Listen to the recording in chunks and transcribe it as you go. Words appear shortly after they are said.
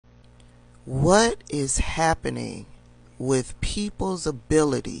What is happening with people's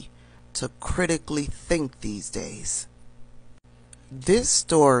ability to critically think these days? This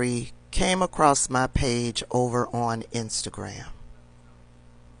story came across my page over on Instagram.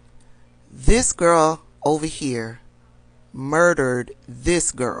 This girl over here murdered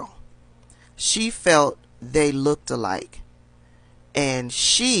this girl. She felt they looked alike, and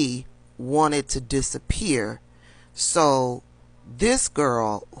she wanted to disappear. So this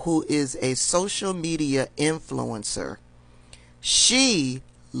girl, who is a social media influencer, she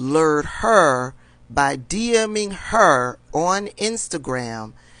lured her by DMing her on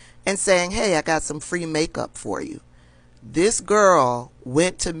Instagram and saying, "Hey, I got some free makeup for you." This girl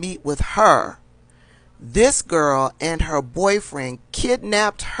went to meet with her. This girl and her boyfriend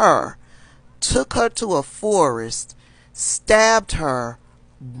kidnapped her, took her to a forest, stabbed her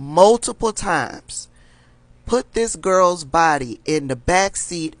multiple times, put this girl's body in the back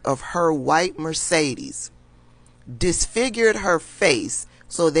seat of her white Mercedes, disfigured her face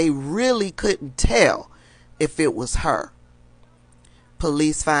so they really couldn't tell if it was her.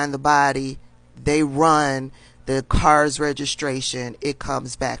 Police find the body, they run the car's registration, it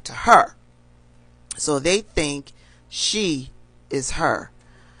comes back to her. So they think she is her.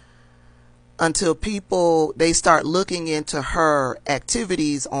 Until they start looking into her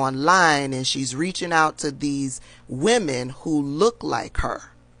activities online, and she's reaching out to these women who look like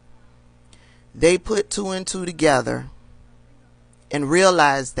her. They put two and two together and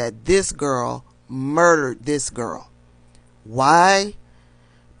realized that this girl murdered this girl. Why?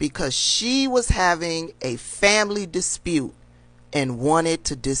 Because she was having a family dispute and wanted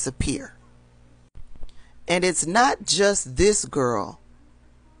to disappear. And it's not just this girl,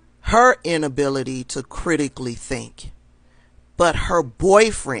 her inability to critically think, but her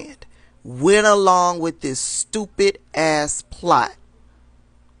boyfriend went along with this stupid ass plot.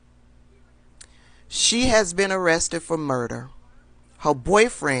 She has been arrested for murder. Her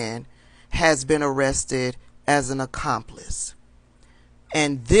boyfriend has been arrested as an accomplice.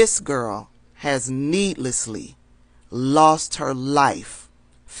 And this girl has needlessly lost her life,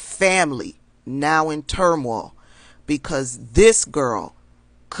 family now in turmoil, because this girl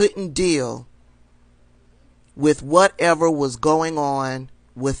couldn't deal with whatever was going on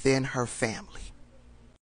within her family.